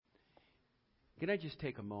Can I just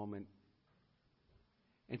take a moment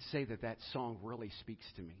and say that that song really speaks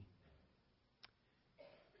to me?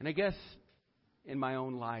 And I guess in my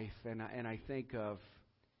own life, and I think of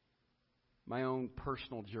my own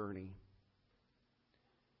personal journey,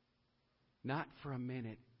 not for a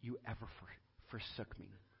minute you ever forsook me.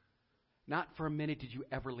 Not for a minute did you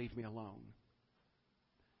ever leave me alone.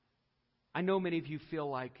 I know many of you feel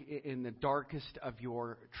like in the darkest of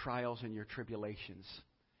your trials and your tribulations,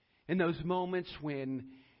 in those moments when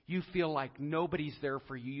you feel like nobody's there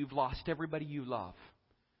for you, you've lost everybody you love,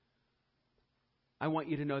 I want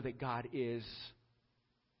you to know that God is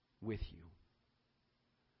with you.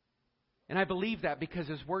 And I believe that because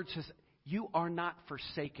His Word says, you are not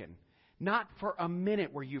forsaken. Not for a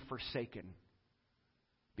minute were you forsaken.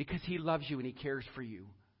 Because He loves you and He cares for you.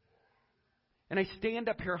 And I stand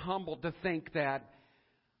up here humbled to think that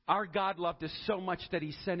our God loved us so much that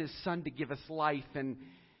He sent His Son to give us life and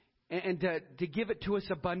to give it to us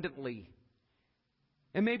abundantly.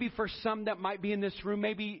 And maybe for some that might be in this room,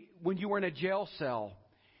 maybe when you were in a jail cell,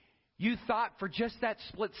 you thought for just that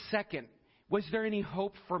split second, was there any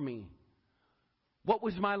hope for me? What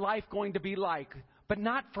was my life going to be like? But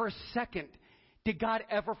not for a second did God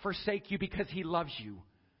ever forsake you, because He loves you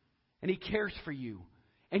and He cares for you.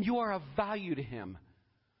 And you are of value to Him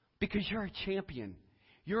because you're a champion.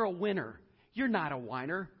 You're a winner. You're not a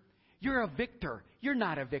whiner. You're a victor. You're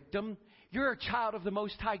not a victim. You're a child of the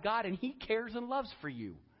Most High God, and He cares and loves for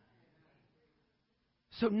you.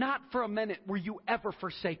 So not for a minute were you ever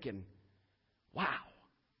forsaken. Wow.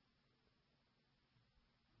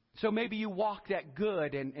 So maybe you walk that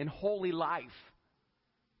good and holy life,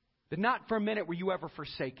 but not for a minute were you ever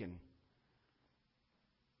forsaken.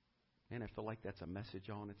 Man, I feel like that's a message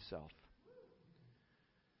on itself.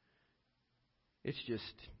 It's just,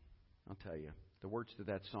 I'll tell you, the words to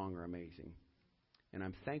that song are amazing. And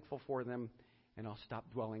I'm thankful for them, and I'll stop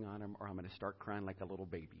dwelling on them, or I'm going to start crying like a little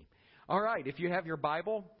baby. All right, if you have your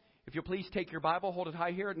Bible, if you'll please take your Bible, hold it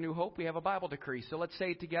high here at New Hope. We have a Bible decree. So let's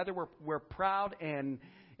say it together. We're proud and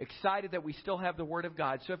excited that we still have the Word of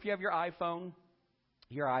God. So if you have your iPhone,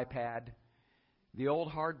 your iPad, the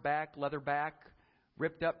old hardback, leatherback,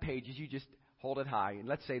 ripped up pages, you just hold it high. And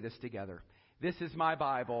let's say this together. This is my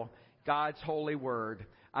Bible, God's holy word.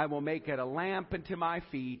 I will make it a lamp unto my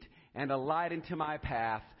feet and a light unto my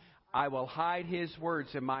path. I will hide His words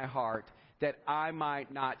in my heart that I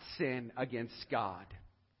might not sin against God.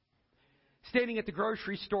 Standing at the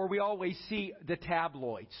grocery store, we always see the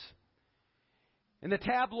tabloids. And the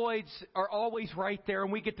tabloids are always right there,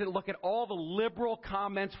 and we get to look at all the liberal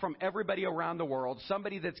comments from everybody around the world,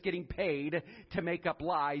 somebody that's getting paid to make up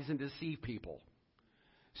lies and deceive people.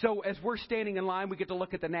 So as we're standing in line, we get to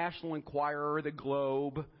look at the National Enquirer, the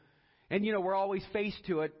Globe, and, we're always faced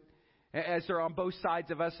to it as they're on both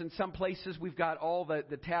sides of us. In some places, we've got all the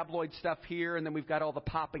tabloid stuff here, and then we've got all the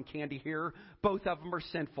pop and candy here. Both of them are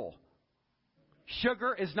sinful.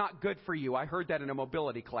 Sugar is not good for you. I heard that in a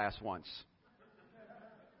mobility class once.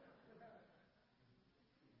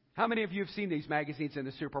 How many of you have seen these magazines in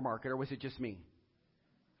the supermarket, or was it just me?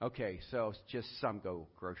 Okay, so just some go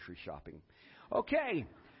grocery shopping. Okay,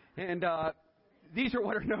 and these are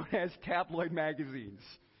what are known as tabloid magazines.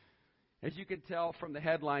 As you can tell from the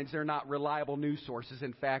headlines, they're not reliable news sources.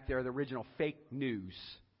 In fact, they're the original fake news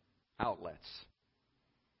outlets.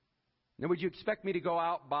 Now, would you expect me to go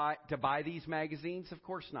out to buy these magazines? Of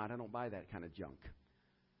course not. I don't buy that kind of junk.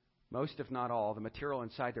 Most, if not all, the material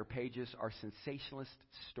inside their pages are sensationalist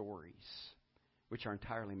stories, which are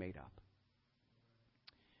entirely made up.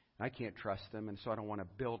 I can't trust them, and so I don't want to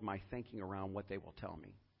build my thinking around what they will tell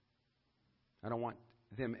me. I don't want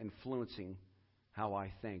them influencing how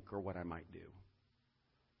I think or what I might do.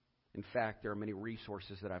 In fact, there are many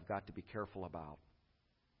resources that I've got to be careful about.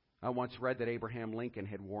 I once read that Abraham Lincoln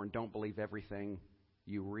had warned, don't believe everything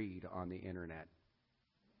you read on the internet.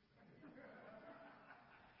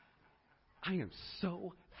 I am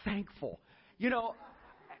so thankful.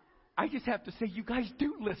 I just have to say, you guys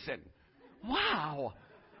do listen. Wow.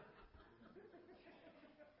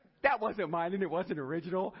 That wasn't mine, and it wasn't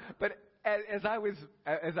original. But as I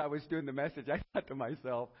was doing the message, I thought to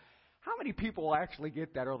myself, how many people will actually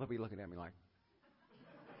get that, or they'll be looking at me like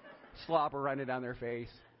slobber running down their face?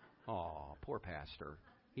 Oh, poor pastor.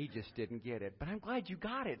 He just didn't get it. But I'm glad you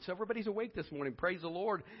got it. So everybody's awake this morning. Praise the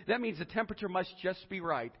Lord. That means the temperature must just be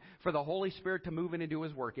right for the Holy Spirit to move in and do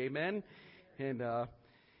His work. Amen? And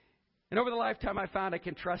over the lifetime, I found I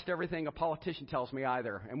can trust everything a politician tells me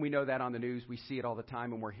either. And we know that on the news. We see it all the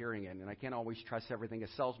time, and we're hearing it. And I can't always trust everything a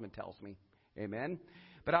salesman tells me. Amen?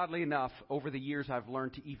 But oddly enough, over the years, I've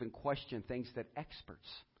learned to even question things that experts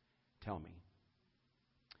tell me.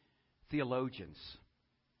 theologians,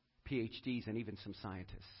 PhDs, and even some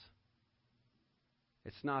scientists.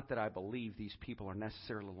 It's not that I believe these people are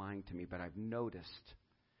necessarily lying to me, but I've noticed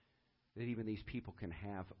that even these people can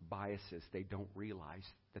have biases they don't realize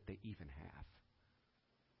that they even have.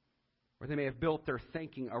 Or they may have built their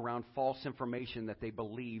thinking around false information that they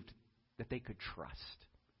believed that they could trust.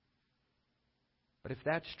 But if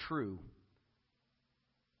that's true,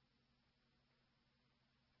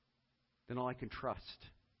 then all I can trust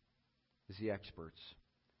is the experts.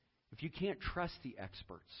 If you can't trust the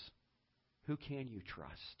experts, who can you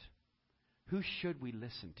trust? Who should we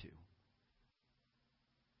listen to?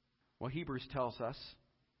 Well, Hebrews tells us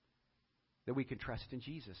that we can trust in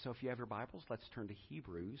Jesus. So if you have your Bibles, let's turn to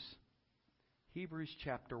Hebrews. Hebrews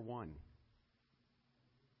chapter 1.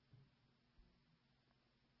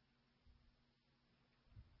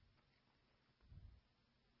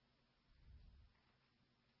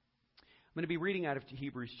 I'm going to be reading out of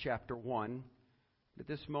Hebrews chapter 1. At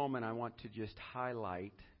this moment, I want to just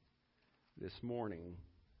highlight this morning,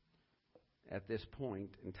 at this point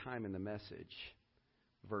in time in the message,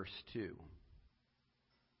 verse 2.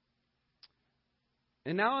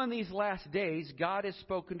 And now in these last days, God has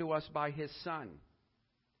spoken to us by His Son.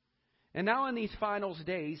 And now in these final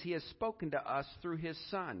days, He has spoken to us through His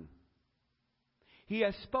Son. He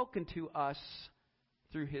has spoken to us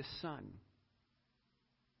through His Son.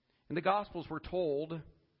 In the Gospels, we're told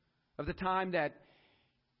of the time that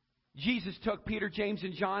Jesus took Peter, James,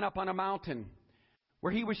 and John up on a mountain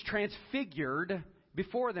where He was transfigured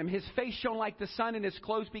before them. His face shone like the sun, and His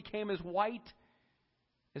clothes became as white,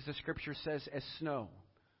 as the Scripture says, as snow,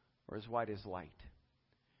 or as white as light.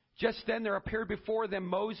 Just then there appeared before them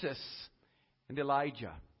Moses and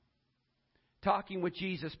Elijah, talking with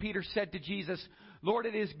Jesus. Peter said to Jesus, "Lord,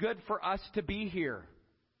 it is good for us to be here.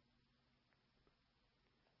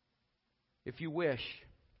 If you wish,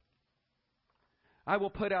 I will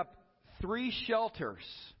put up 3 shelters,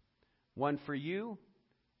 one for you,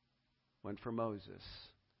 one for Moses,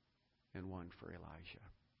 and one for Elijah."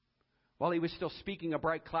 While he was still speaking, a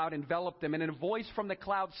bright cloud enveloped them, and a voice from the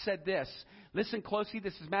cloud said this. Listen closely.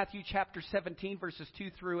 This is Matthew chapter 17, verses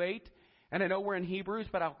 2 through 8. And I know we're in Hebrews,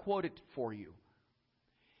 but I'll quote it for you.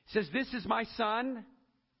 It says, "This is my Son,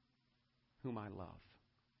 whom I love.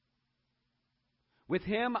 With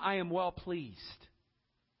Him I am well pleased."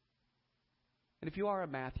 And if you are a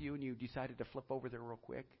Matthew and you decided to flip over there real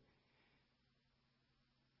quick,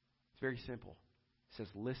 it's very simple. It says,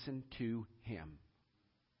 listen to Him.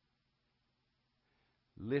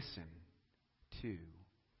 Listen to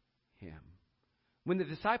Him. When the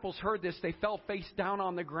disciples heard this, they fell face down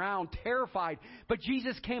on the ground, terrified. But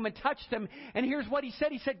Jesus came and touched them, and here's what He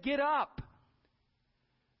said. He said, "Get up.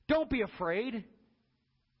 Don't be afraid."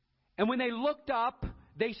 And when they looked up,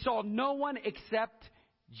 they saw no one except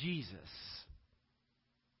Jesus.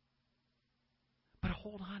 But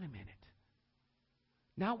hold on a minute.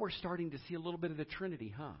 Now we're starting to see a little bit of the Trinity,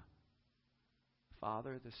 huh?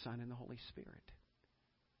 Father, the Son, and the Holy Spirit.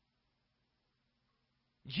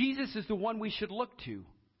 Jesus is the one we should look to.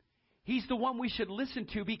 He's the one we should listen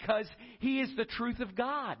to because He is the truth of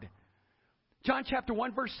God. John chapter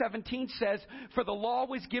 1 verse 17 says, "For the law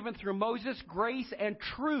was given through Moses, grace and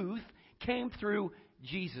truth came through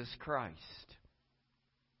Jesus Christ."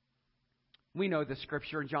 We know the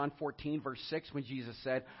scripture in John 14 verse 6 when Jesus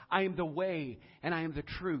said, "I am the way and I am the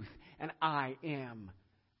truth and I am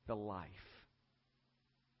the life."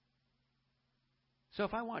 So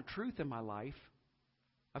if I want truth in my life,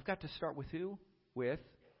 I've got to start with who? With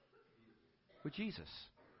Jesus.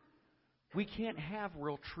 We can't have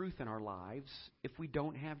real truth in our lives if we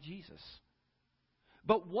don't have Jesus.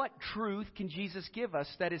 But what truth can Jesus give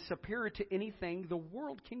us that is superior to anything the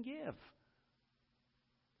world can give?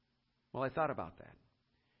 Well, I thought about that.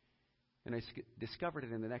 And I discovered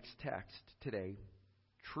it in the next text today.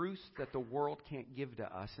 Truths that the world can't give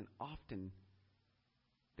to us, and often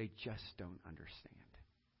they just don't understand.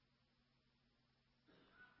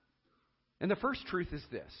 And the first truth is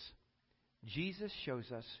this. Jesus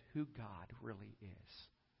shows us who God really is.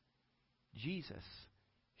 Jesus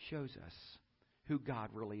shows us who God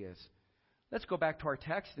really is. Let's go back to our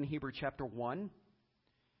text in Hebrews chapter 1,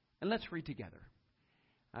 and let's read together.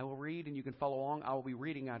 I will read, and you can follow along. I will be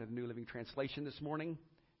reading out of the New Living Translation this morning,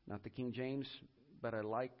 not the King James, but I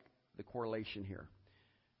like the correlation here.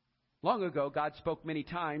 Long ago, God spoke many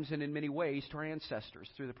times and in many ways to our ancestors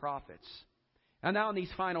through the prophets. And now in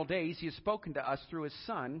these final days, He has spoken to us through His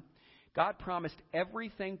Son. God promised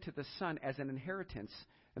everything to the Son as an inheritance,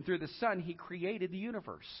 and through the Son, He created the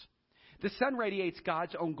universe. The Son radiates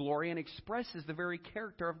God's own glory and expresses the very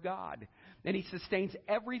character of God, and He sustains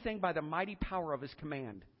everything by the mighty power of His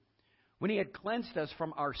command. When he had cleansed us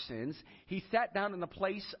from our sins, he sat down in the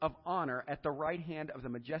place of honor at the right hand of the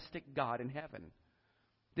majestic God in heaven.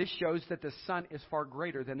 This shows that the Son is far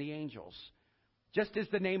greater than the angels. Just as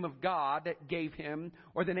the name of God gave him,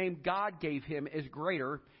 or the name God gave him, is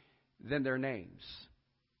greater than their names.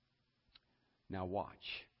 Now watch.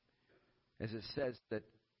 As it says that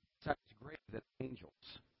the Son is greater than the angels.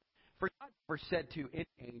 For God never said to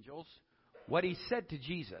any angels what he said to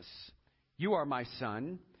Jesus. You are my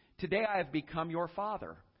Son. Today I have become your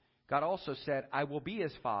Father. God also said, I will be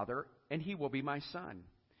his Father, and he will be my Son.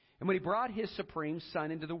 And when he brought his supreme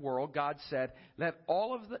Son into the world, God said, let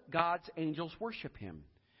all of God's angels worship him.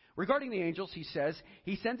 Regarding the angels, he says,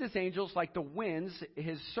 he sends his angels like the winds,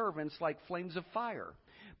 his servants like flames of fire.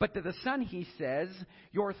 But to the Son he says,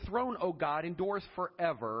 your throne, O God, endures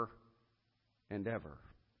forever and ever.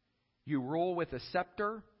 You rule with a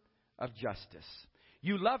scepter of justice.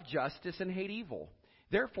 You love justice and hate evil.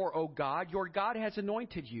 Therefore, O God, your God has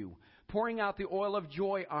anointed you, pouring out the oil of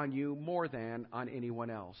joy on you more than on anyone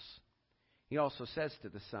else. He also says to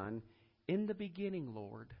the Son, in the beginning,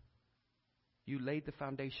 Lord, you laid the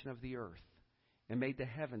foundation of the earth and made the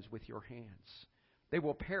heavens with your hands. They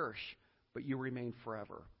will perish, but you remain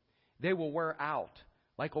forever. They will wear out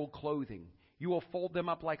like old clothing. You will fold them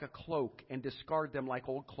up like a cloak and discard them like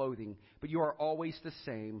old clothing. But you are always the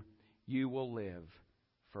same. You will live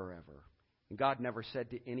forever. And God never said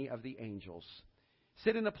to any of the angels,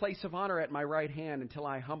 sit in the place of honor at my right hand until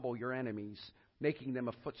I humble your enemies, making them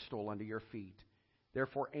a footstool under your feet.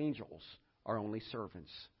 Therefore, angels are only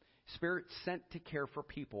servants, spirits sent to care for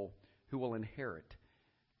people who will inherit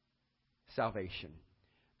salvation.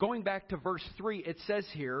 Going back to verse 3, it says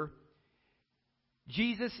here,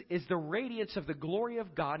 Jesus is the radiance of the glory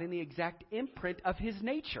of God and the exact imprint of his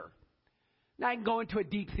nature. Now, I can go into a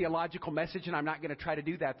deep theological message, and I'm not going to try to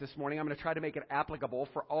do that this morning. I'm going to try to make it applicable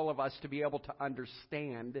for all of us to be able to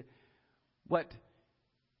understand what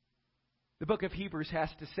the book of Hebrews has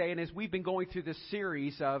to say. And as we've been going through this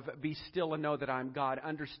series of Be Still and Know That I'm God,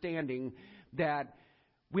 understanding that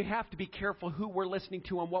we have to be careful who we're listening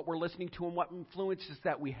to and what we're listening to and what influences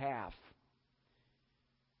that we have.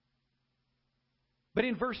 But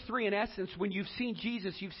in verse 3, in essence, when you've seen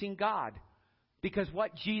Jesus, you've seen God. Because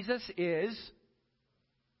what? Jesus is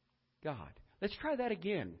God. Let's try that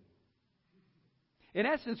again. In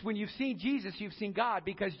essence, when you've seen Jesus, you've seen God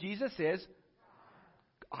because Jesus is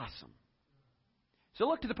awesome. So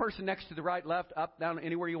look to the person next to the right, left, up, down,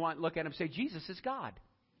 anywhere you want. Look at him. Say, Jesus is God.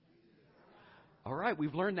 All right,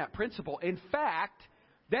 we've learned that principle. In fact,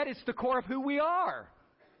 that is the core of who we are.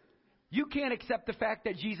 You can't accept the fact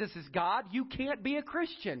that Jesus is God. You can't be a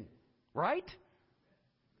Christian, right?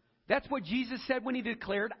 That's what Jesus said when he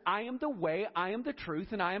declared, I am the way, I am the truth,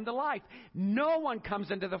 and I am the life. No one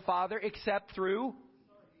comes unto the Father except through,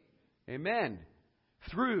 amen,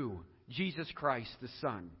 through Jesus Christ the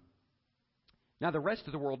Son. Now, the rest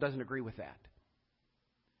of the world doesn't agree with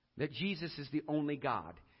that Jesus is the only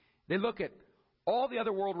God. They look at all the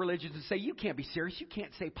other world religions and say, you can't be serious. You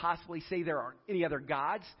can't possibly say there aren't any other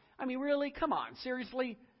gods. I mean, really? Come on,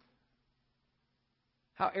 seriously?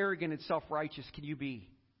 How arrogant and self-righteous can you be?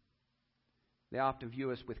 They often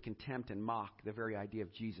view us with contempt and mock the very idea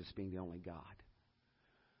of Jesus being the only God.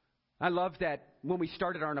 I love that when we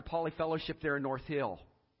started our Nepali fellowship there in North Hill.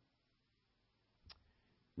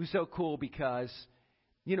 It was so cool because,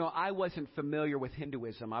 I wasn't familiar with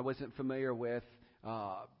Hinduism. I wasn't familiar with,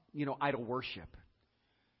 idol worship.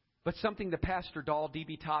 But something that Pastor Dahl,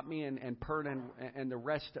 DB taught me, and Pern and the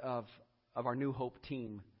rest of our New Hope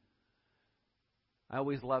team, I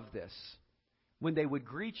always loved this. When they would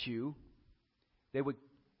greet you, they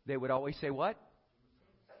would always say what?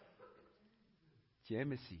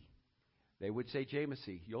 Jamesy. They would say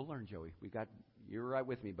Jamesy. You'll learn, Joey. You're right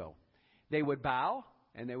with me, Bo. They would bow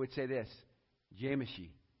and they would say this, Jamesy.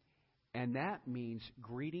 And that means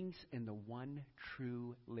greetings in the one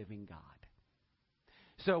true living God.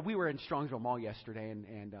 So we were in Strongsville Mall yesterday,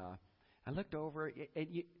 and I looked over,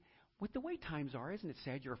 and with the way times are, isn't it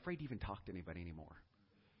sad? You're afraid to even talk to anybody anymore.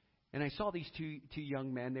 And I saw these two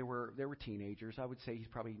young men. They were teenagers. I would say he's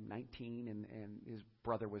probably 19, and his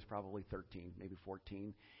brother was probably 13, maybe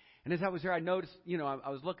 14. And as I was there, I noticed, I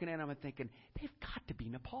was looking at them and thinking, they've got to be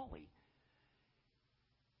Nepali.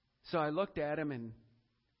 So I looked at him, and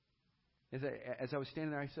as I was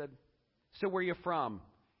standing there, I said, so where are you from?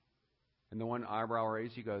 And the one eyebrow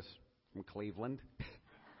raised, he goes, from Cleveland.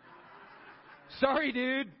 Sorry,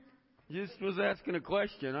 dude. Just was asking a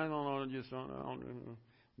question. I don't know.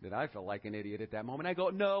 Did I feel like an idiot at that moment? I go,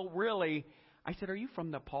 no, really. I said, are you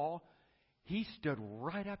from Nepal? He stood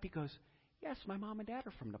right up. He goes, yes, my mom and dad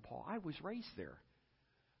are from Nepal. I was raised there.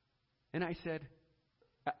 And I said,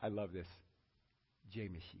 I love this,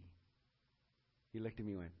 Jameshi. He looked at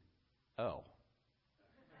me and went, oh.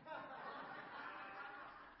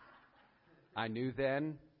 I knew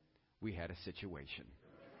then we had a situation.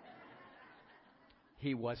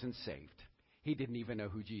 He wasn't saved. He didn't even know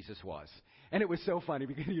who Jesus was. And it was so funny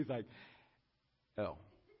because he was like, oh.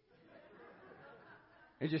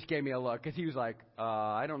 It just gave me a look because he was like,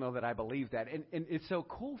 I don't know that I believe that. And it's so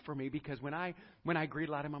cool for me because when I greet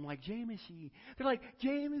a lot of them, I'm like, Jameshi. They're like,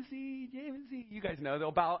 Jameshi. You guys know,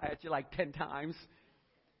 they'll bow at you like 10 times.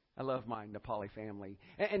 I love my Nepali family.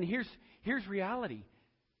 And here's reality.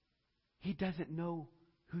 He doesn't know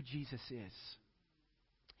who Jesus is.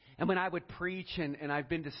 And when I would preach, and I've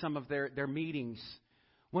been to some of their meetings,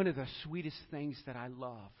 one of the sweetest things that I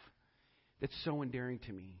love that's so endearing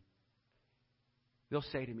to me, they'll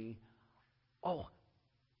say to me, oh,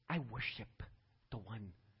 I worship the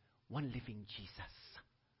one living Jesus.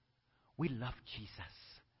 We love Jesus.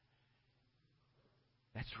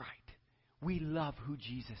 That's right. We love who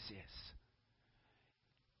Jesus is.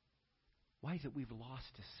 Why is it we've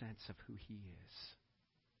lost a sense of who he is?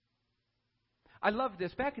 I love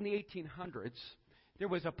this. Back in the 1800s, there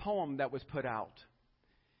was a poem that was put out.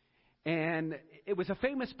 And it was a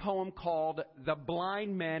famous poem called The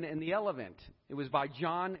Blind Men and the Elephant. It was by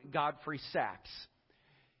John Godfrey Sachs.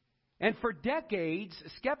 And for decades,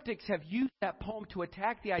 skeptics have used that poem to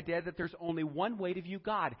attack the idea that there's only one way to view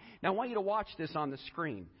God. Now, I want you to watch this on the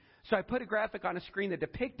screen. So I put a graphic on a screen that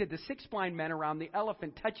depicted the 6 blind men around the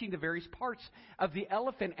elephant touching the various parts of the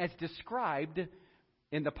elephant as described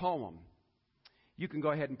in the poem. You can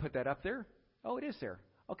go ahead and put that up there. Oh, it is there.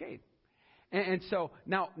 Okay. And so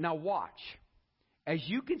now watch. As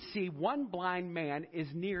you can see, one blind man is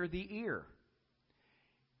near the ear.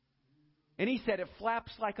 And he said it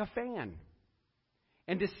flaps like a fan.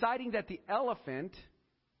 And deciding that the elephant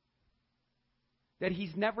that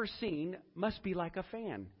he's never seen must be like a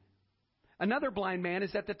fan. Another blind man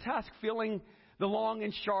is at the tusk, feeling the long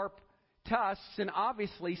and sharp tusks, and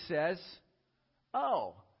obviously says,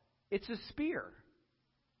 oh, it's a spear.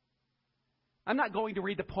 I'm not going to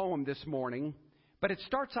read the poem this morning, but it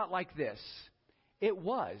starts out like this. It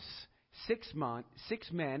was 6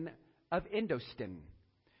 men of Indostan,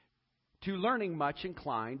 to learning much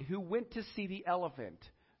inclined, who went to see the elephant,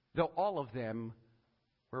 though all of them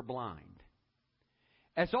were blind.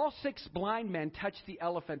 As all 6 blind men touched the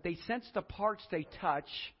elephant, they sensed the parts they touch,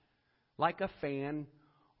 like a fan,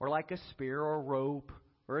 or like a spear, or a rope,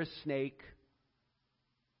 or a snake.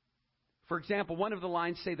 For example, one of the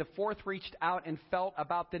lines say, the fourth reached out and felt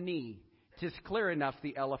about the knee. 'Tis clear enough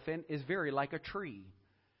the elephant is very like a tree.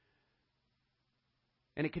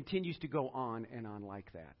 And it continues to go on and on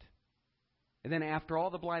like that. And then after all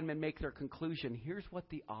the blind men make their conclusion, here's what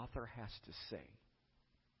the author has to say.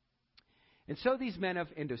 And so these men of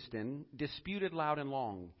Indostan disputed loud and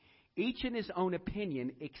long, each in his own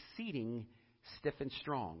opinion exceeding stiff and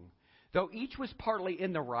strong. Though each was partly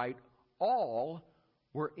in the right, all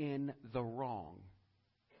were in the wrong.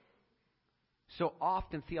 So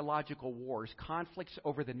often theological wars, conflicts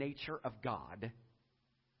over the nature of God,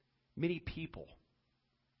 many people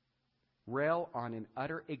rail on in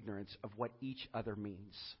utter ignorance of what each other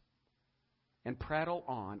means and prattle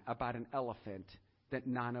on about an elephant that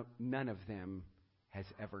none of them has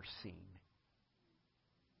ever seen.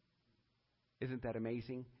 Isn't that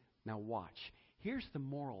amazing? Now watch. Here's the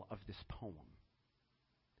moral of this poem.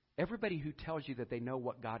 Everybody who tells you that they know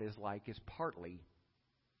what God is like is partly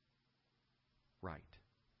right.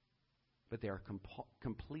 But they are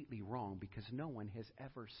completely wrong because no one has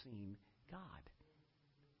ever seen God.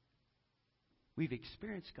 We've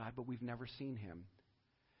experienced God, but we've never seen him.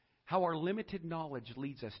 How our limited knowledge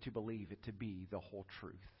leads us to believe it to be the whole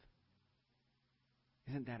truth.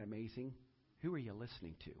 Isn't that amazing? Who are you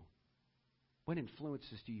listening to? What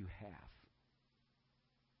influences do you have?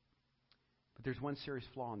 But there's one serious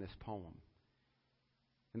flaw in this poem.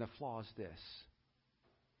 And the flaw is this.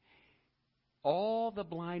 All the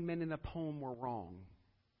blind men in the poem were wrong.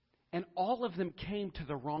 And all of them came to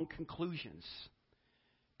the wrong conclusions.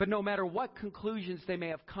 But no matter what conclusions they may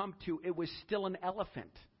have come to, it was still an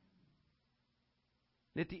elephant.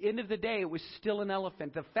 And at the end of the day, it was still an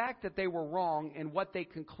elephant. The fact that they were wrong in what they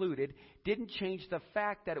concluded didn't change the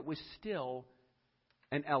fact that it was still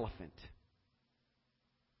an elephant.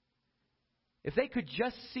 If they could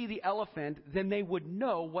just see the elephant, then they would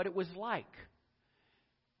know what it was like.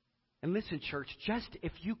 And listen, church, just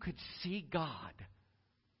if you could see God,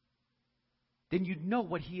 then you'd know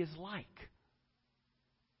what he is like.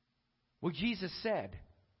 Well, Jesus said,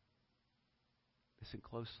 listen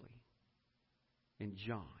closely, in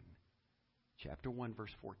John Chapter 1,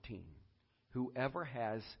 verse 14. Whoever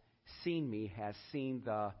has seen me has seen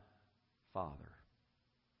the Father.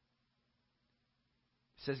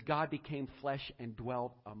 It says God became flesh and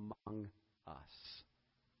dwelt among us.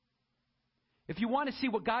 If you want to see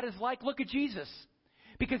what God is like, look at Jesus.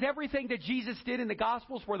 Because everything that Jesus did in the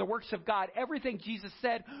Gospels were the works of God. Everything Jesus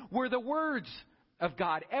said were the words of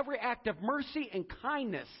God. Every act of mercy and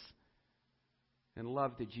kindness and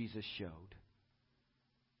love that Jesus showed.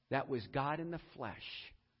 That was God in the flesh,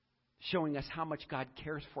 showing us how much God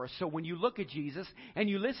cares for us. So when you look at Jesus and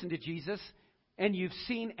you listen to Jesus and you've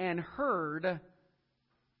seen and heard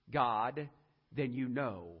God, then you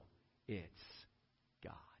know it's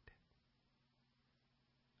God.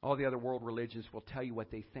 All the other world religions will tell you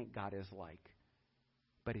what they think God is like.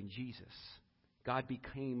 But in Jesus, God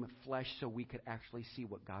became flesh so we could actually see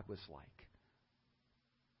what God was like.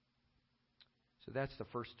 So that's the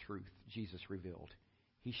first truth Jesus revealed.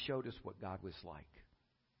 He showed us what God was like.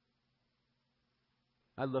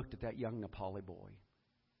 I looked at that young Nepali boy,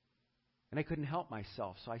 and I couldn't help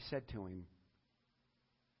myself, so I said to him,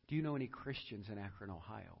 "Do you know any Christians in Akron,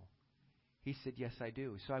 Ohio?" He said, "Yes, I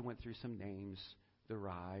do." So I went through some names, the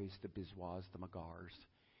Rais, the Biswas, the Magars.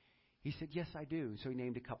 He said, "Yes, I do." So he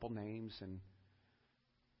named a couple names, and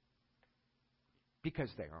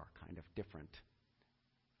because they are kind of different,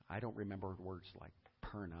 I don't remember words like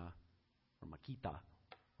Perna or Makita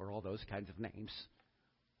or all those kinds of names.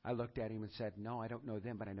 I looked at him and said, "No, I don't know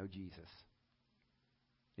them, but I know Jesus.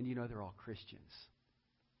 And you know they're all Christians."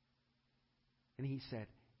 And he said,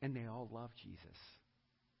 "And they all love Jesus."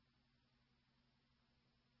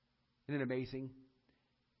 Isn't it amazing?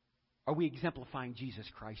 Are we exemplifying Jesus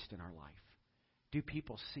Christ in our life? Do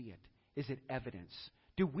people see it? Is it evidence?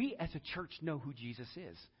 Do we as a church know who Jesus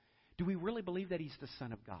is? Do we really believe that He's the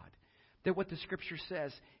Son of God? That what the Scripture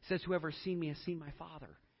says, "Whoever has seen me has seen my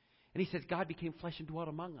Father." And He says God became flesh and dwelt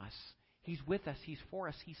among us. He's with us. He's for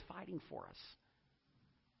us. He's fighting for us.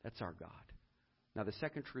 That's our God. Now the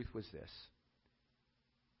second truth was this.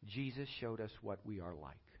 Jesus showed us what we are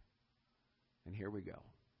like. And here we go.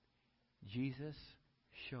 Jesus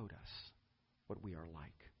showed us what we are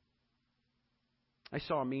like. I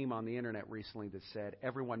saw a meme on the internet recently that said,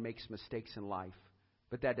 everyone makes mistakes in life,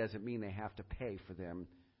 but that doesn't mean they have to pay for them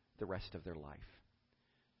the rest of their life.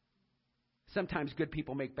 Sometimes good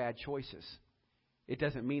people make bad choices. It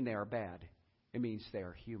doesn't mean they are bad. It means they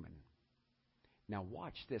are human. Now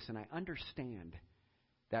watch this, and I understand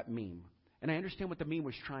that meme. And I understand what the meme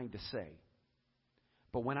was trying to say.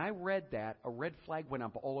 But when I read that, a red flag went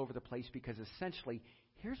up all over the place because essentially,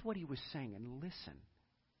 here's what he was saying, and listen.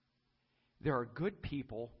 There are good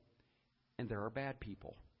people and there are bad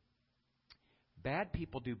people. Bad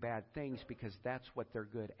people do bad things because that's what they're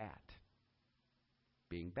good at.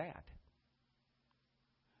 Being bad.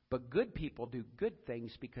 But good people do good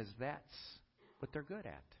things because that's what they're good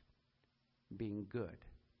at. Being good.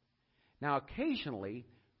 Now, occasionally,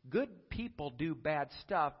 good people do bad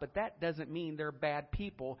stuff, but that doesn't mean they're bad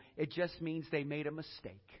people. It just means they made a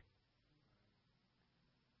mistake.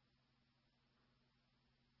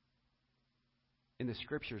 In the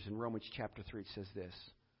Scriptures, in Romans chapter 3, it says this,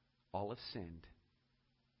 all have sinned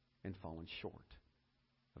and fallen short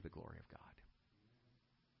of the glory of God.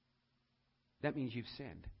 That means you've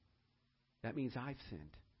sinned. That means I've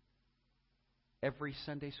sinned. Every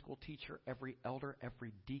Sunday school teacher, every elder,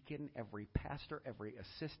 every deacon, every pastor, every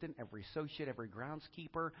assistant, every associate, every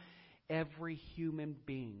groundskeeper, every human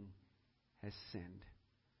being has sinned.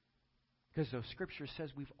 Because the Scripture says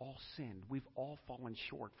we've all sinned. We've all fallen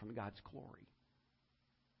short from God's glory.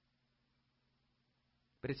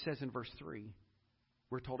 But it says in verse 3,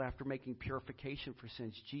 we're told after making purification for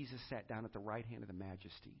sins, Jesus sat down at the right hand of the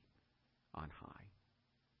Majesty on high.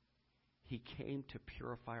 He came to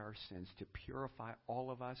purify our sins, to purify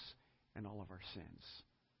all of us and all of our sins.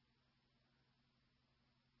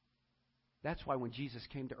 That's why when Jesus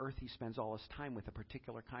came to earth, He spends all His time with a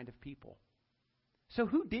particular kind of people. So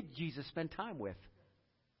who did Jesus spend time with?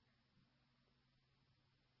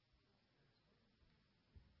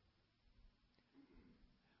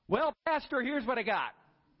 Well, Pastor, here's what I got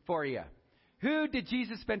for you. Who did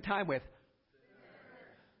Jesus spend time with?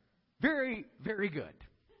 Very, very good.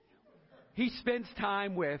 He spends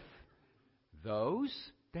time with those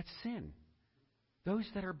that sin, those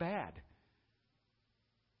that are bad,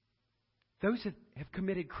 those that have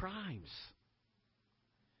committed crimes,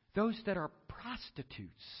 those that are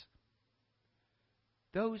prostitutes,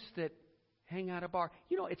 those that hang out at a bar.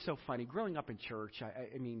 You know, it's so funny. Growing up in church,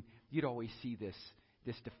 I mean, you'd always see this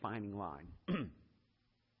defining line.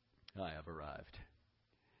 I have arrived.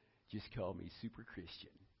 Just call me super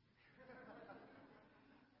Christian.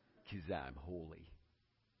 because I'm holy.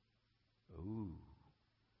 Ooh,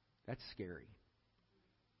 that's scary.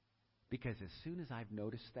 Because as soon as I've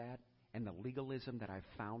noticed that, and the legalism that I've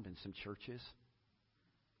found in some churches,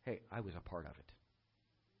 hey, I was a part of it.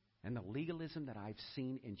 And the legalism that I've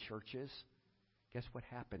seen in churches, guess what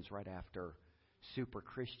happens right after super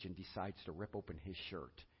Christian decides to rip open his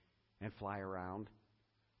shirt and fly around?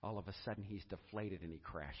 All of a sudden he's deflated and he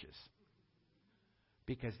crashes.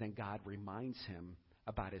 Because then God reminds him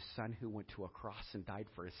about his son who went to a cross and died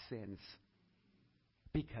for his sins.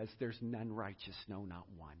 Because there's none righteous, no, not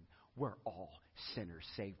one. We're all sinners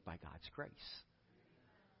saved by God's grace.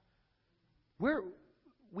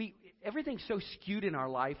 Everything's so skewed in our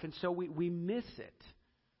life, and so we miss it.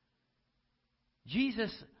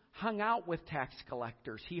 Jesus hung out with tax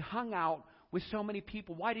collectors. He hung out with so many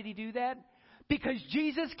people. Why did he do that? Because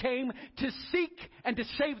Jesus came to seek and to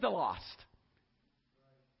save the lost.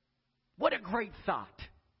 What a great thought.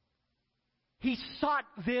 He sought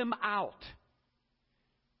them out.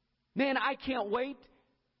 Man, I can't wait.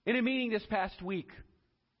 In a meeting this past week,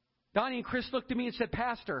 Donnie and Chris looked at me and said,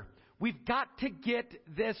 Pastor, we've got to get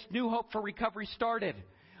this New Hope for Recovery started.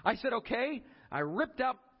 I said, okay. I didn't rip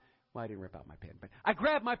out my pen, but I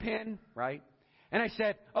grabbed my pen, right? And I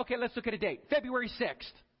said, okay, let's look at a date. February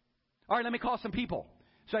 6th. All right, let me call some people.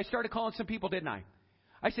 So I started calling some people, didn't I?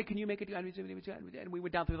 I said, can you make it? And we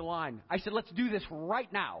went down through the line. I said, let's do this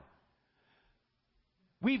right now.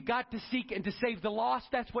 We've got to seek and to save the lost.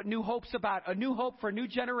 That's what New Hope's about. A new hope for a new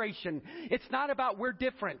generation. It's not about we're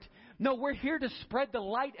different. No, we're here to spread the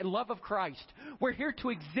light and love of Christ. We're here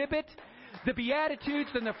to exhibit the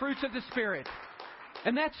Beatitudes and the fruits of the Spirit.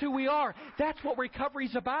 And that's who we are. That's what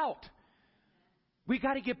recovery's about. We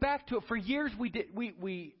got to get back to it. For years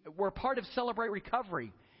we were part of Celebrate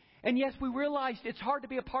Recovery. And yes, we realized it's hard to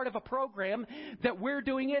be a part of a program that we're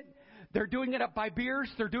doing it. They're doing it up by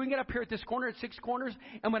Beers. They're doing it up here at this corner at Six Corners.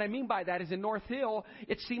 And what I mean by that is in North Hill,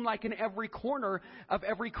 it seemed like in every corner of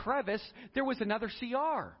every crevice, there was another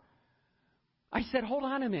CR. I said, hold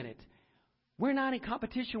on a minute. We're not in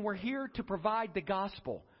competition. We're here to provide the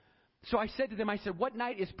gospel. So I said to them, I said, what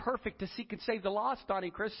night is perfect to seek and save the lost? Donnie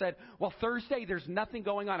and Chris said, well, Thursday, there's nothing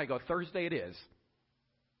going on. I go, Thursday it is.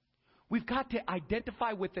 We've got to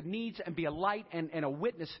identify with the needs and be a light and a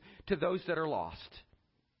witness to those that are lost.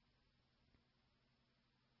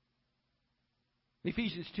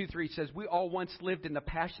 Ephesians 2:3 says, we all once lived in the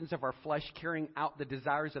passions of our flesh, carrying out the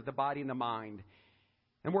desires of the body and the mind.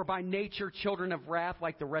 And we're by nature children of wrath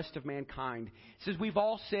like the rest of mankind. It says we've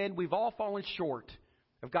all sinned, we've all fallen short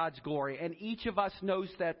of God's glory. And each of us knows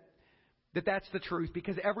that's the truth,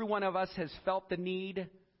 because every one of us has felt the need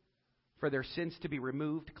for their sins to be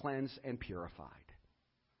removed, cleansed, and purified.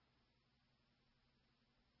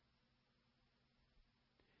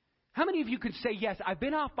 How many of you could say, yes, I've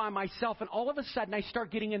been off by myself and all of a sudden I start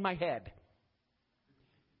getting in my head?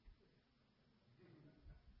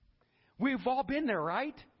 We've all been there,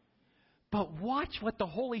 right? But watch what the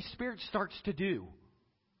Holy Spirit starts to do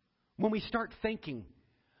when we start thinking.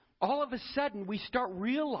 All of a sudden we start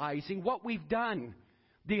realizing what we've done,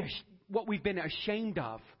 what we've been ashamed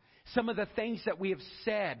of, some of the things that we have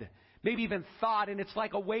said, maybe even thought, and it's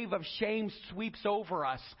like a wave of shame sweeps over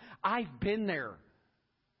us. I've been there.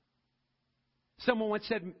 Someone once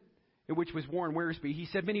said, which was Warren Wiersbe, he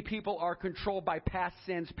said, many people are controlled by past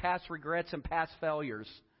sins, past regrets, and past failures.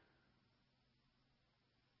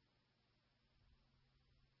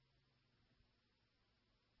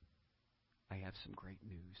 I have some great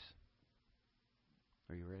news.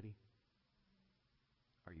 Are you ready?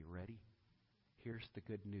 Are you ready? Here's the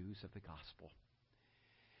good news of the gospel.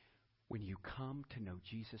 When you come to know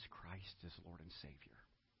Jesus Christ as Lord and Savior,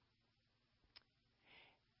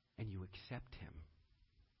 and you accept Him,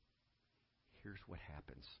 here's what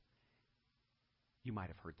happens. You might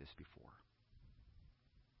have heard this before.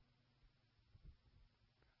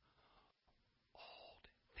 Old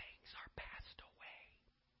things are passed away.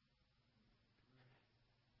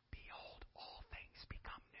 Behold, all things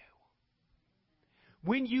become new.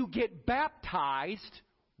 When you get baptized,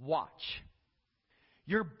 watch.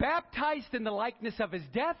 You're baptized in the likeness of His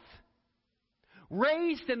death,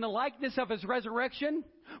 raised in the likeness of His resurrection.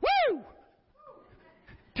 Woo!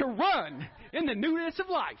 To run in the newness of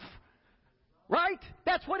life. Right?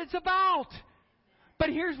 That's what it's about.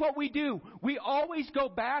 But here's what we do. We always go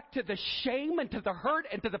back to the shame and to the hurt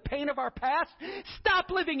and to the pain of our past. Stop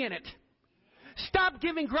living in it. Stop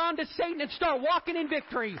giving ground to Satan and start walking in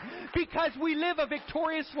victory, because we live a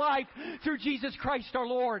victorious life through Jesus Christ our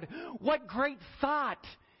Lord. What great thought.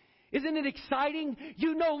 Isn't it exciting?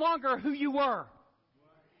 You no longer are who you were.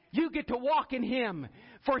 You get to walk in Him,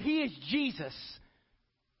 for He is Jesus.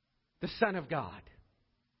 the Son of God.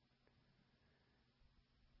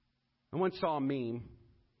 I once saw a meme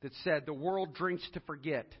that said, the world drinks to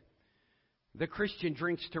forget. The Christian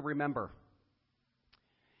drinks to remember.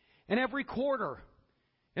 And every quarter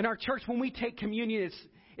in our church, when we take communion,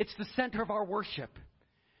 it's the center of our worship.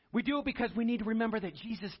 We do it because we need to remember that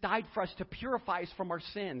Jesus died for us to purify us from our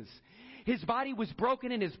sins. His body was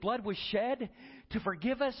broken and His blood was shed to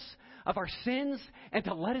forgive us of our sins and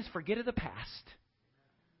to let us forget of the past.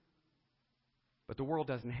 But the world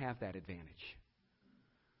doesn't have that advantage.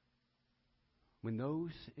 When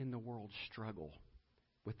those in the world struggle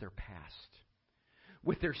with their past,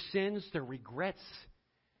 with their sins, their regrets,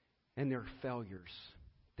 and their failures,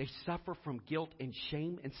 they suffer from guilt and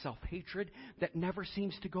shame and self-hatred that never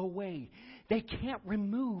seems to go away. They can't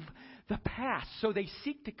remove the past, so they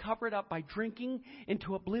seek to cover it up by drinking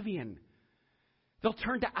into oblivion. They'll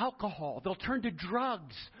turn to alcohol. They'll turn to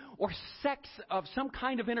drugs or sex of some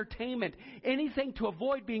kind of entertainment. Anything to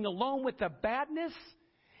avoid being alone with the badness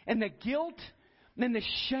and the guilt and the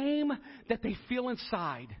shame that they feel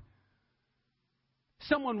inside.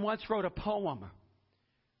 Someone once wrote a poem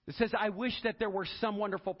that says, I wish that there were some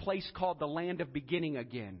wonderful place called the land of beginning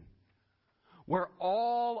again, where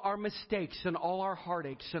all our mistakes and all our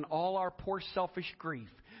heartaches and all our poor selfish grief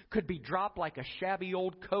could be dropped like a shabby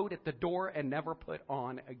old coat at the door and never put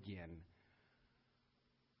on again.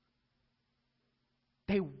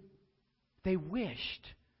 They wished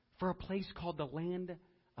for a place called the land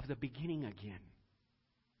of the beginning again.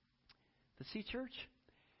 But see, church,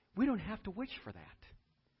 we don't have to wish for that.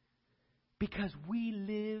 Because we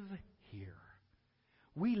live here.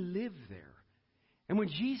 We live there. And when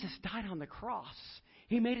Jesus died on the cross,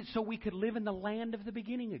 He made it so we could live in the land of the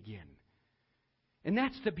beginning again. And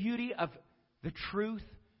that's the beauty of the truth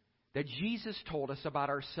that Jesus told us about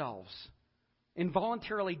ourselves. In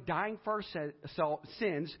voluntarily dying for our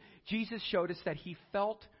sins, Jesus showed us that He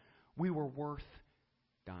felt we were worth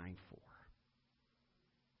dying for.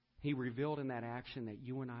 He revealed in that action that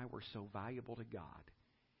you and I were so valuable to God,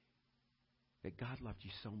 that God loved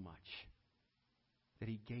you so much that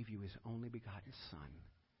He gave you His only begotten Son,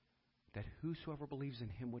 that whosoever believes in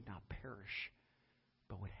Him would not perish,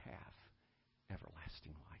 but would have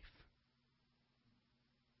everlasting life.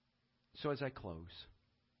 So as I close,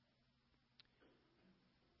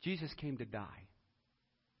 Jesus came to die.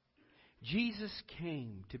 Jesus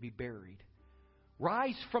came to be buried,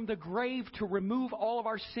 rise from the grave to remove all of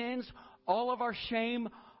our sins, all of our shame,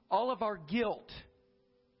 all of our guilt,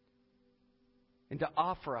 and to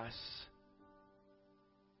offer us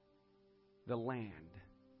the land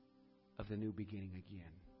of the new beginning again.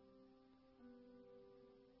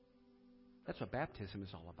 That's what baptism is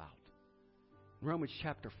all about. In Romans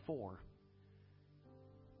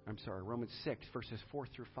 6, verses 4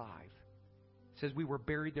 through 5. It says, we were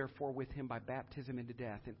buried therefore with Him by baptism into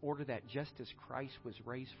death, in order that just as Christ was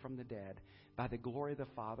raised from the dead by the glory of the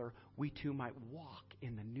Father, we too might walk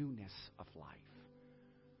in the newness of life.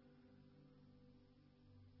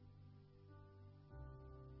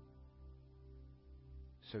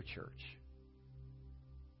 So, church,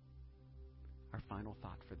 our final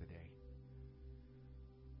thought for the day.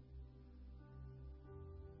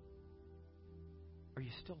 Are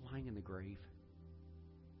you still lying in the grave?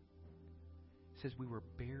 It says we were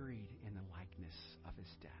buried in the likeness of His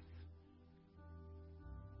death.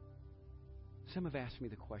 Some have asked me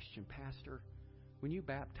the question, Pastor, when you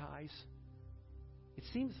baptize, it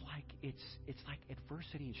seems like it's like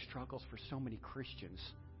adversity and struggles for so many Christians.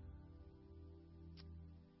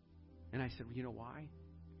 And I said, well, you know why?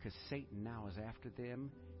 Because Satan now is after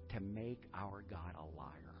them to make our God a liar.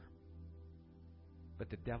 But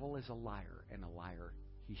the devil is a liar, and a liar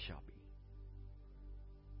he shall be.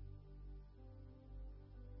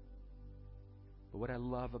 But what I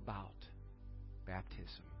love about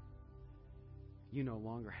baptism, you no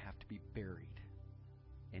longer have to be buried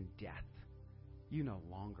in death. You no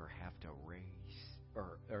longer have to raise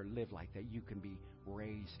or live like that. You can be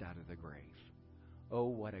raised out of the grave. Oh,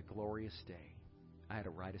 what a glorious day. I had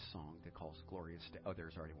to write a song that calls Glorious Day. Oh,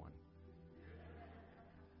 there's already one.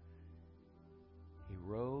 He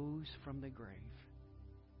rose from the grave.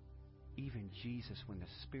 Even Jesus, when the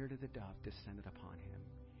Spirit of the dove descended upon Him,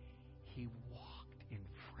 He walked in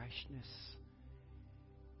freshness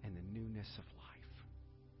and the newness of life.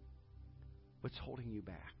 What's holding you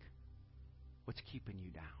back? What's keeping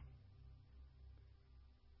you down?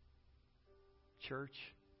 Church,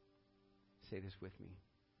 say this with me.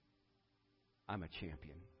 I'm a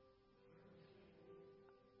champion.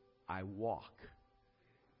 I walk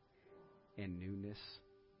in newness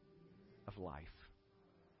of life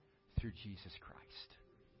through Jesus Christ.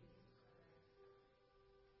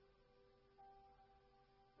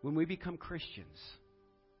 When we become Christians,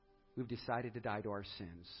 we've decided to die to our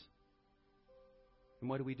sins. And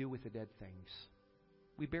what do we do with the dead things?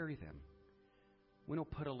 We bury them. We don't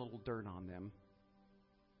put a little dirt on them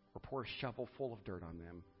or pour a shovel full of dirt on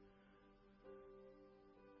them.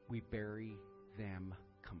 We bury them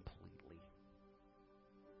completely.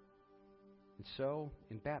 And so,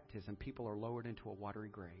 in baptism, people are lowered into a watery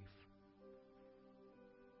grave.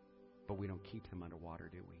 But we don't keep them underwater,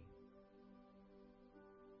 do we?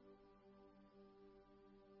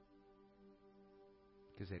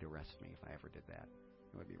 Because they'd arrest me if I ever did that.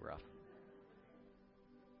 It would be rough.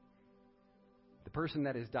 The person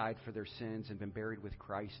that has died for their sins and been buried with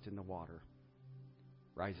Christ in the water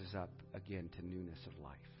rises up again to newness of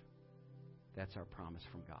life. That's our promise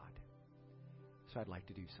from God. So I'd like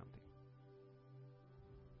to do something.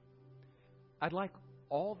 I'd like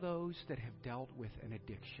all those that have dealt with an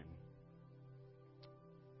addiction.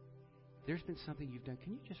 If there's been something you've done,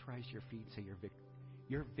 can you just rise to your feet and say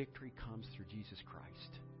your victory comes through Jesus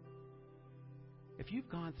Christ? If you've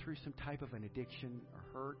gone through some type of an addiction or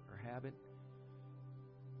hurt or habit,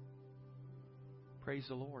 praise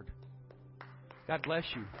the Lord. God bless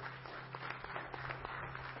you.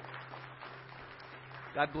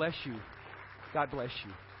 God bless you. God bless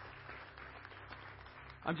you.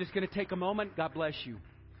 I'm just going to take a moment, God bless you,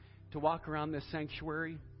 to walk around this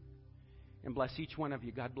sanctuary and bless each one of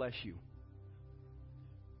you. God bless you.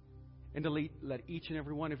 And to let each and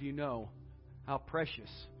every one of you know how precious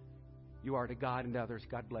you are to God and to others.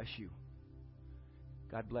 God bless you.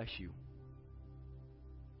 God bless you.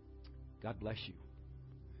 God bless you.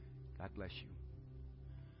 God bless you.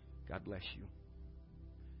 God bless you.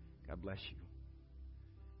 God bless you.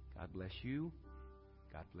 God bless you.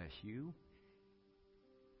 God bless you.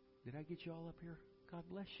 Did I get you all up here? God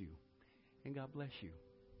bless you. And God bless you.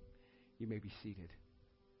 You may be seated.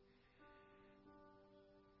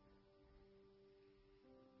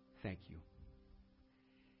 Thank you.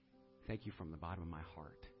 Thank you from the bottom of my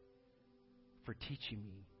heart for teaching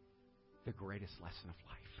me the greatest lesson of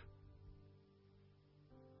life.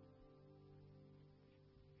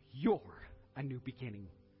 You're a new beginning.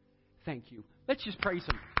 Thank you. Let's just praise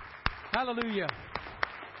Him. Hallelujah.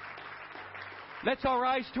 Let's all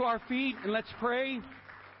rise to our feet and let's pray.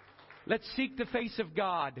 Let's seek the face of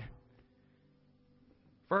God.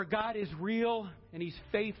 For God is real and He's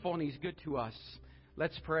faithful and He's good to us.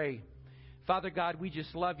 Let's pray. Father God, we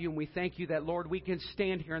just love You and we thank You that, Lord, we can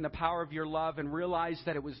stand here in the power of Your love and realize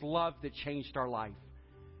that it was love that changed our life.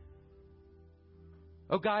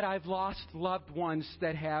 Oh God, I've lost loved ones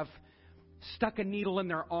that have stuck a needle in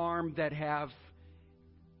their arm, that have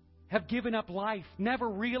given up life, never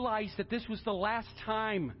realized that this was the last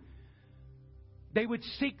time they would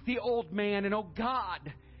seek the old man. And oh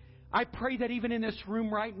God, I pray that even in this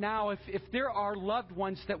room right now, if there are loved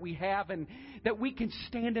ones that we have and that we can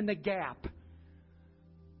stand in the gap,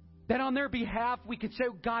 that on their behalf we can say,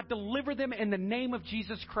 oh God, deliver them in the name of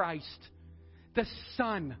Jesus Christ, the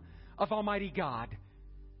Son of Almighty God.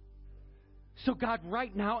 So God,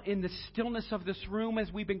 right now in the stillness of this room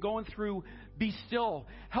as we've been going through, be still.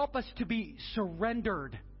 Help us to be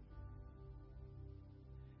surrendered.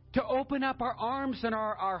 To open up our arms and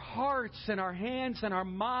our hearts and our hands and our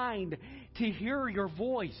mind to hear Your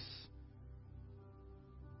voice.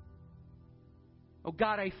 Oh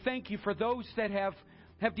God, I thank You for those that have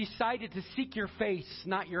decided to seek Your face,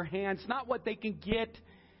 not Your hands, not what they can get,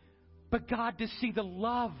 but God, to see the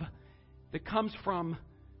love that comes from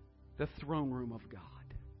the throne room of God.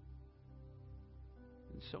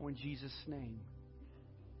 And so in Jesus' name,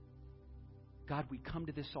 God, we come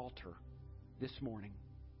to this altar this morning.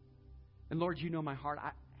 And Lord, You know my heart.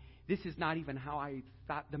 This is not even how I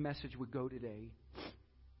thought the message would go today.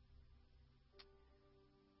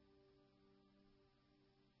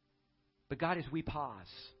 But God, as we pause,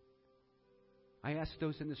 I ask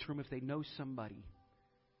those in this room if they know somebody,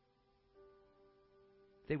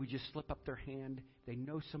 they would just slip up their hand. They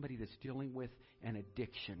know somebody that's dealing with an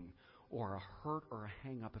addiction or a hurt or a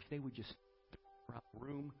hang-up. If they would just around the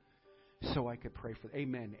room so I could pray for them.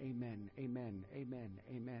 Amen, amen, amen, amen,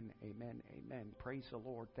 amen, amen, amen. Praise the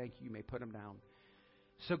Lord. Thank You. You may put them down.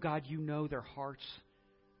 So God, You know their hearts.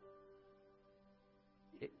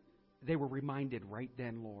 They were reminded right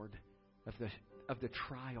then, Lord, of the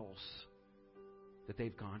trials that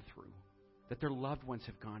they've gone through, that their loved ones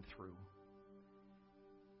have gone through.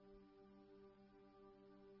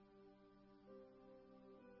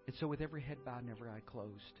 And so with every head bowed and every eye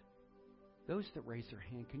closed, those that raise their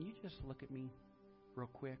hand, can you just look at me real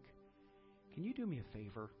quick? Can you do me a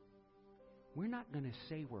favor? We're not going to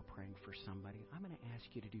say we're praying for somebody. I'm going to ask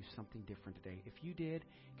you to do something different today. If you did,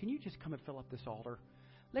 can you just come and fill up this altar?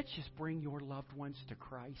 let's just bring your loved ones to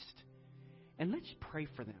Christ. And let's pray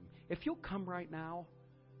for them. If you'll come right now,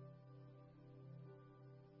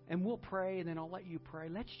 and we'll pray, and then I'll let you pray.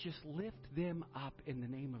 Let's just lift them up in the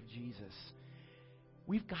name of Jesus.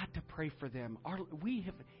 We've got to pray for them.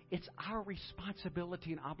 It's our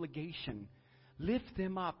responsibility and obligation. Lift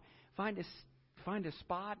them up. Find a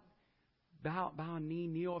spot. Bow a knee,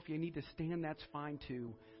 kneel. If you need to stand, that's fine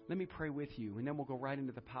too. Let me pray with you, and then we'll go right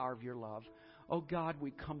into the power of your love. Oh God,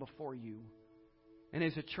 we come before you. And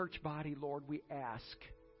as a church body, Lord, we ask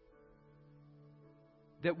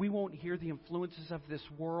that we won't hear the influences of this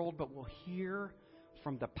world, but we'll hear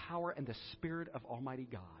from the power and the Spirit of Almighty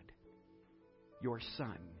God, your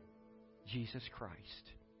Son, Jesus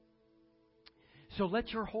Christ. So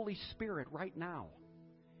let your Holy Spirit right now,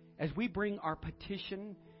 as we bring our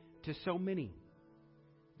petition to so many,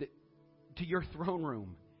 to your throne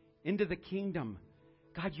room, into the kingdom,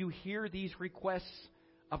 God, you hear these requests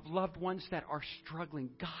of loved ones that are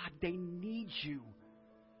struggling. God, they need you.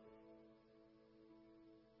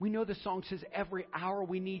 We know the song says every hour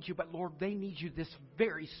we need you, but Lord, they need you this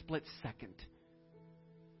very split second.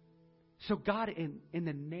 So God, in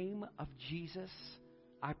the name of Jesus,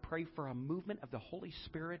 I pray for a movement of the Holy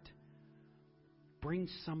Spirit. Bring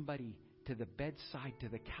somebody to the bedside, to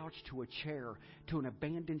the couch, to a chair, to an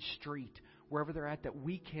abandoned street, wherever they're at, that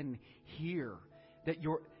we can hear, that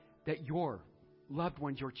your loved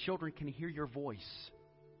ones, your children can hear your voice.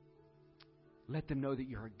 Let them know that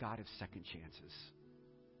you're a God of second chances.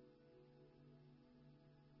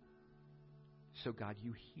 So God,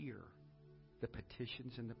 you hear the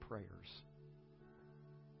petitions and the prayers.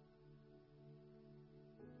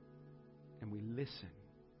 And we listen.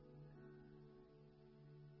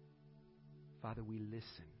 Father, we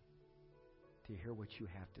listen to hear what you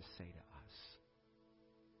have to say to us.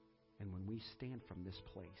 And when we stand from this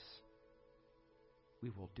place, we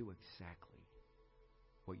will do exactly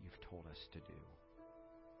what you've told us to do.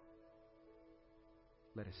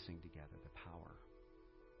 Let us sing together the power